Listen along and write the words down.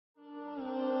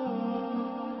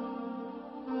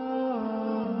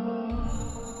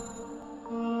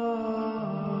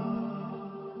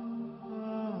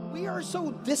are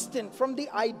so distant from the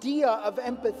idea of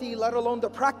empathy, let alone the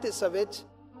practice of it,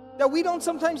 that we don't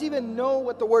sometimes even know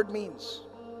what the word means.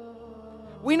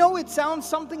 We know it sounds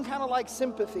something kind of like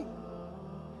sympathy.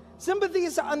 Sympathy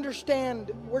is to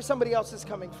understand where somebody else is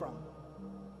coming from,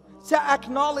 to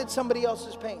acknowledge somebody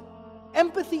else's pain.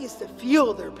 Empathy is to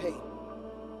feel their pain.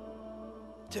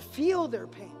 To feel their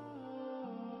pain.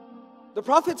 The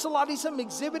Prophet ﷺ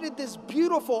exhibited this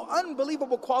beautiful,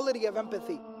 unbelievable quality of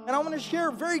empathy. And I want to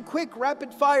share very quick,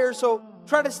 rapid fire, so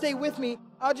try to stay with me.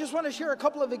 I just want to share a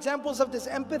couple of examples of this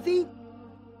empathy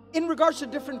in regards to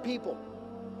different people.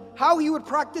 How he would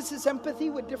practice his empathy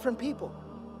with different people.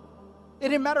 It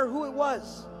didn't matter who it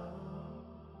was.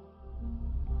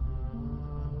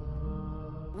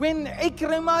 When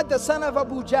Ikrimah, the son of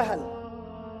Abu Jahl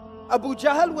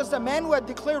was the man who had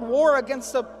declared war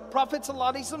against the Prophet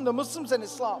ﷺ, the Muslims and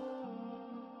Islam.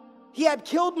 He had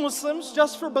killed Muslims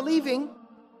just for believing.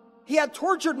 He had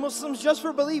tortured Muslims just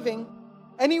for believing.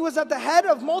 And he was at the head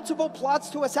of multiple plots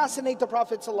to assassinate the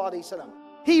Prophet ﷺ.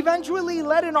 He eventually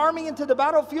led an army into the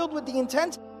battlefield with the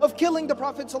intent of killing the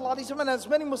Prophet ﷺ and as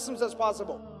many Muslims as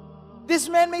possible. This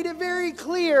man made it very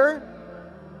clear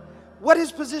what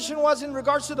his position was in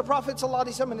regards to the Prophet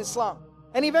ﷺ and Islam.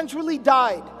 And eventually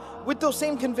died with those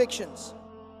same convictions.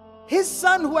 His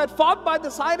son, who had fought by the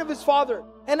side of his father,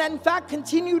 and in fact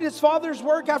continued his father's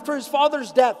work after his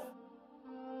father's death,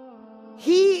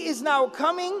 he is now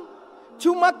coming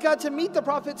to Mecca to meet the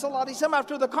Prophet ﷺ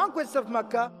after the conquest of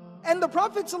Mecca. And the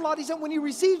Prophet ﷺ, when he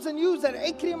receives the news that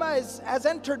Ikrimah has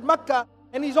entered Mecca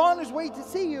and he's on his way to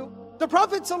see you, the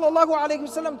Prophet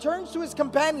ﷺ turns to his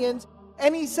companions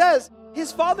and he says,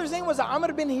 his father's name was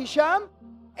Amr bin Hisham,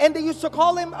 and they used to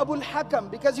call him Abu al-Hakam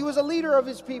because he was a leader of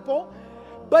his people.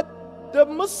 But the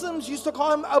Muslims used to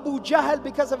call him Abu Jahl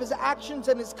because of his actions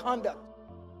and his conduct.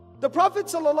 The Prophet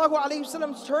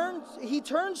ﷺ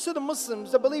turns to the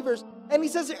Muslims, the believers, and he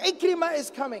says, Ikrimah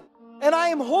is coming. And I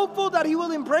am hopeful that he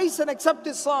will embrace and accept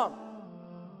Islam.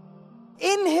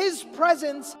 In his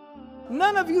presence,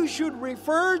 none of you should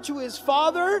refer to his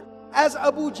father as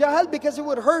Abu Jahl because it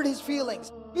would hurt his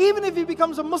feelings. Even if he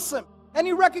becomes a Muslim and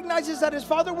he recognizes that his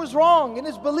father was wrong in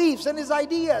his beliefs and his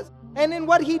ideas and in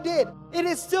what he did, it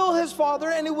is still his father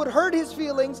and it would hurt his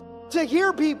feelings to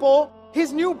hear people,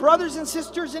 his new brothers and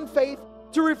sisters in faith,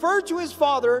 to refer to his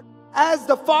father as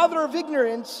the father of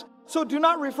ignorance. So do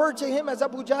not refer to him as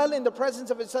Abu Jahl in the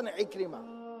presence of his son Ikrimah.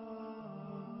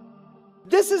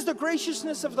 This is the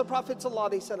graciousness of the Prophet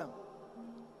ﷺ.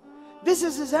 This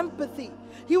is his empathy.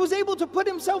 He was able to put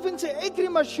himself into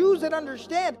Ikrimah's shoes and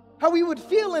understand how he would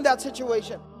feel in that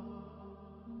situation.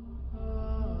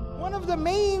 One of the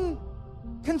main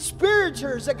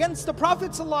conspirators against the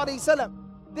Prophet ﷺ,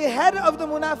 the head of the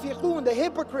munafiqun, the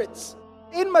hypocrites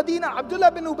in Medina,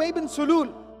 Abdullah bin Ubay bin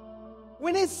Sulul,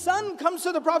 when his son comes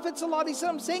to the Prophet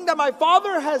ﷺ saying that my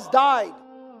father has died,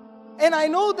 and I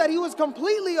know that he was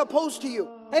completely opposed to you,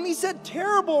 and he said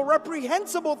terrible,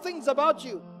 reprehensible things about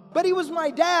you, but he was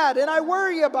my dad and I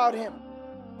worry about him.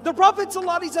 The Prophet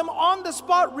ﷺ on the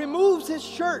spot removes his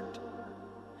shirt,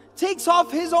 takes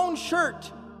off his own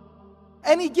shirt,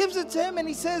 and he gives it to him and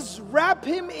he says, wrap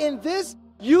him in this,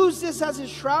 use this as his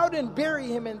shroud and bury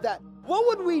him in that. What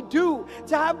would we do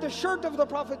to have the shirt of the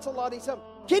Prophet ﷺ?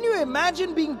 Can you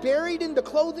imagine being buried in the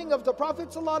clothing of the Prophet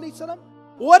ﷺ?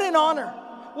 What an honor,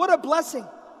 what a blessing.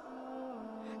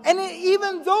 And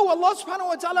even though Allah subhanahu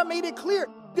wa ta'ala made it clear,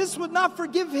 this would not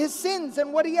forgive his sins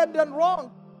and what he had done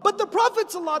wrong. But the Prophet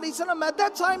ﷺ at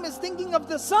that time is thinking of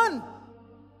the son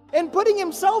and putting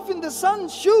himself in the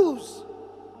son's shoes.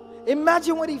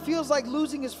 Imagine what he feels like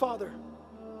losing his father.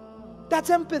 That's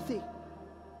empathy.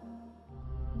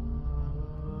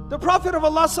 The Prophet of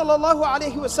Allah sallallahu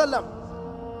alaihi wasallam,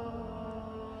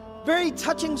 very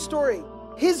touching story.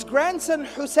 His grandson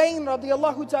Hussein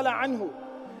radiallahu ta'ala anhu,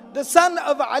 the son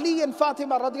of Ali and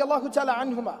Fatima radiallahu ta'ala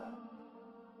anhuma.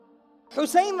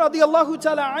 Hussein radiallahu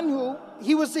ta'ala anhu,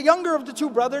 he was the younger of the two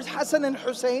brothers, Hassan and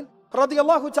Hussein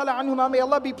radiallahu ta'ala anhuma. May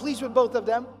Allah be pleased with both of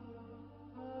them.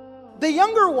 The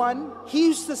younger one, he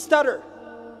used to stutter.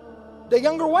 He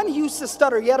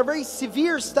had a very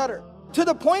severe stutter, to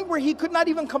the point where he could not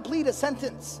even complete a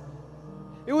sentence.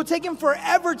 It would take him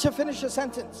forever to finish a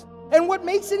sentence. And what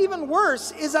makes it even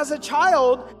worse is, as a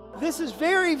child, this is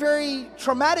very, very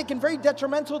traumatic and very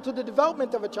detrimental to the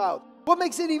development of a child. What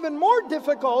makes it even more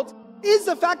difficult is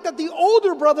the fact that the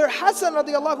older brother, Hassan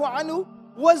radiallahu anhu,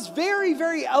 was very,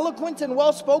 very eloquent and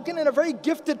well-spoken and a very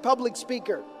gifted public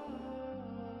speaker.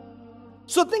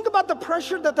 So think about the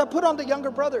pressure that put on the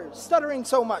younger brother, stuttering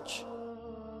so much.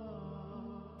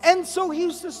 And so he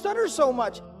used to stutter so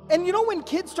much. And you know, when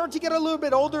kids start to get a little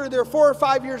bit older, they're 4 or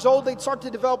 5 years old, they start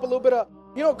to develop a little bit of,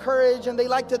 courage, and they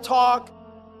like to talk.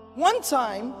 One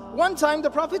time, the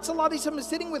Prophet ﷺ is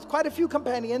sitting with quite a few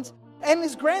companions, and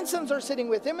his grandsons are sitting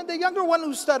with him, and the younger one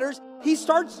who stutters, he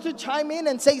starts to chime in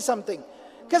and say something.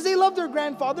 Because they love their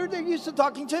grandfather, they're used to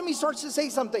talking to him, he starts to say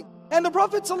something. And the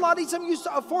Prophet ﷺ used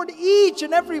to afford each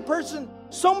and every person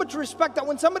so much respect that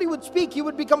when somebody would speak, he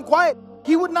would become quiet.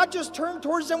 He would not just turn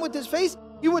towards them with his face,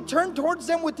 he would turn towards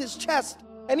them with his chest,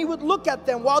 and he would look at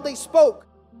them while they spoke.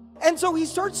 And so he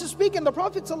starts to speak, and the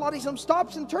Prophet ﷺ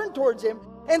stops and turns towards him.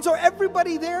 And so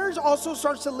everybody there also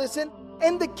starts to listen,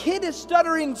 and the kid is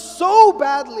stuttering so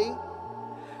badly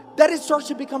that it starts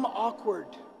to become awkward.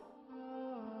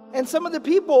 And some of the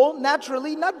people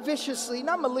naturally, not viciously,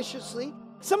 not maliciously,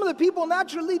 some of the people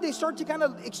naturally, they start to kind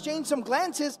of exchange some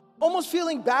glances, almost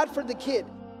feeling bad for the kid,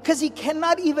 because he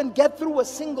cannot even get through a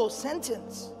single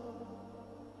sentence.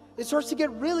 It starts to get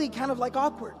really kind of like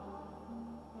awkward.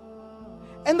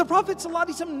 And the Prophet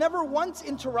ﷺ never once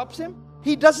interrupts him.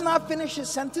 He does not finish his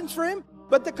sentence for him.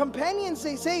 But the companions,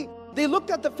 they say, they looked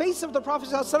at the face of the Prophet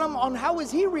ﷺ on how is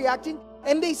he reacting.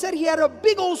 And they said he had a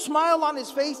big old smile on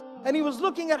his face. And he was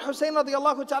looking at Hussein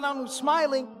radiallahu ta'ala anhu,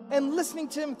 smiling and listening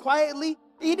to him quietly.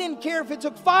 He didn't care if it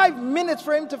took 5 minutes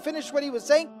for him to finish what he was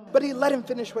saying, but he let him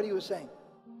finish what he was saying.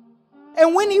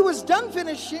 And when he was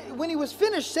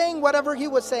finished saying whatever he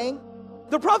was saying,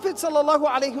 the Prophet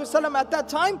ﷺ at that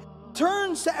time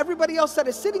turns to everybody else that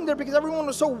is sitting there, because everyone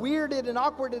was so weirded and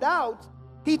awkwarded out.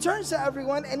 He turns to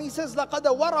everyone and he says, لَقَدْ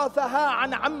وَرَثَهَا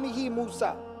عَنْ عَمِّهِ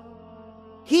مُوسَى.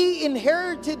 He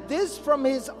inherited this from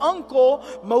his uncle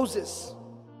Moses.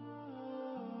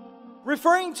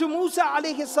 Referring to Musa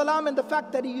alayhi salam and the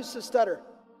fact that he used to stutter.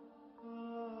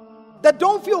 That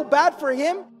don't feel bad for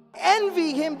him,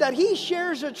 envy him that he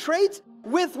shares a trait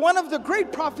with one of the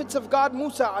great prophets of God,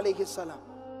 Musa alayhi salam.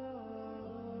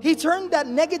 He turned that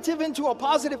negative into a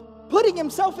positive, putting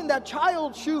himself in that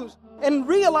child's shoes and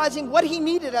realizing what he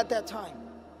needed at that time.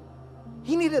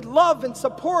 He needed love and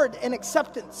support and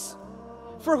acceptance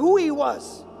for who he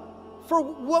was,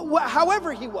 for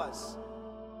however he was.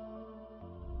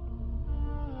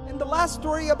 And the last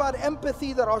story about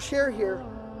empathy that I'll share here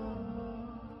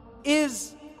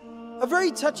is a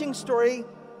very touching story.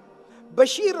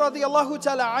 Bashir radiallahu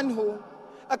ta'ala anhu,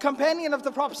 a companion of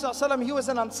the Prophet ﷺ, he was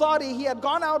an Ansari. He had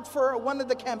gone out for one of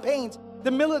the campaigns,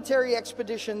 the military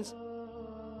expeditions.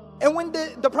 And when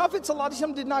the Prophet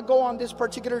ﷺ did not go on this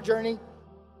particular journey,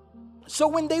 so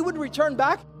when they would return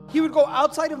back, he would go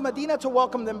outside of Medina to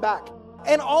welcome them back.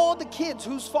 And all the kids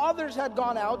whose fathers had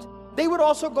gone out, they would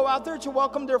also go out there to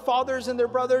welcome their fathers and their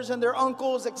brothers and their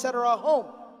uncles, etc. home.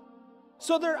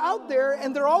 So they're out there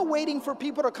and they're all waiting for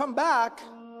people to come back.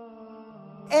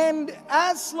 And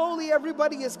as slowly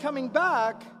everybody is coming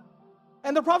back,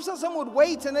 and the Prophet ﷺ would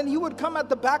wait, and then he would come at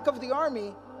the back of the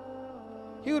army.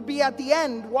 He would be at the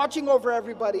end watching over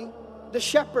everybody, the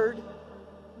shepherd.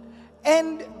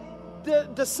 And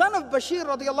the son of Bashir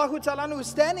radiallahu ta'ala anhu is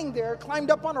standing there,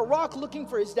 climbed up on a rock looking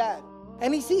for his dad.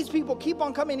 And he sees people keep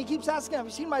on coming. He keeps asking, have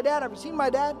you seen my dad? Have you seen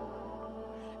my dad?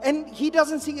 And he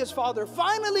doesn't see his father.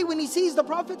 Finally, when he sees the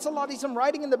Prophet ﷺ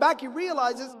riding in the back, he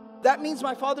realizes, that means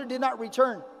my father did not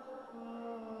return.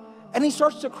 And he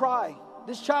starts to cry.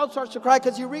 This child starts to cry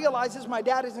because he realizes my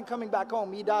dad isn't coming back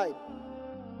home. He died.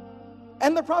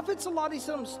 And the Prophet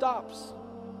ﷺ stops.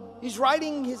 He's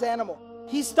riding his animal.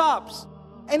 He stops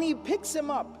and he picks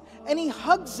him up and he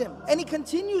hugs him and he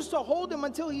continues to hold him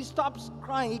until he stops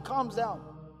crying. He calms down.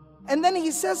 And then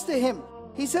he says to him,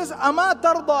 he says, أَمَا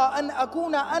تَرْضَى أَنْ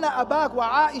أَكُونَ أَنَا أَبَاكَ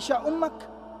وَعَائِشَ أُمَّكَ.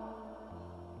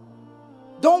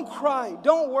 Don't cry,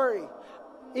 don't worry.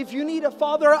 If you need a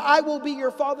father, I will be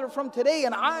your father from today,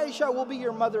 and Aisha will be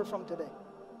your mother from today.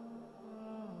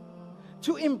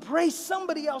 To embrace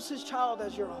somebody else's child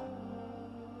as your own.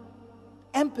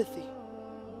 Empathy.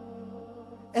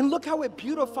 And look how it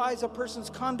beautifies a person's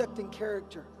conduct and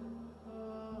character.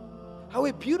 How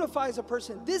it beautifies a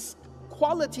person. This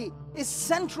quality is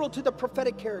central to the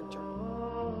prophetic character.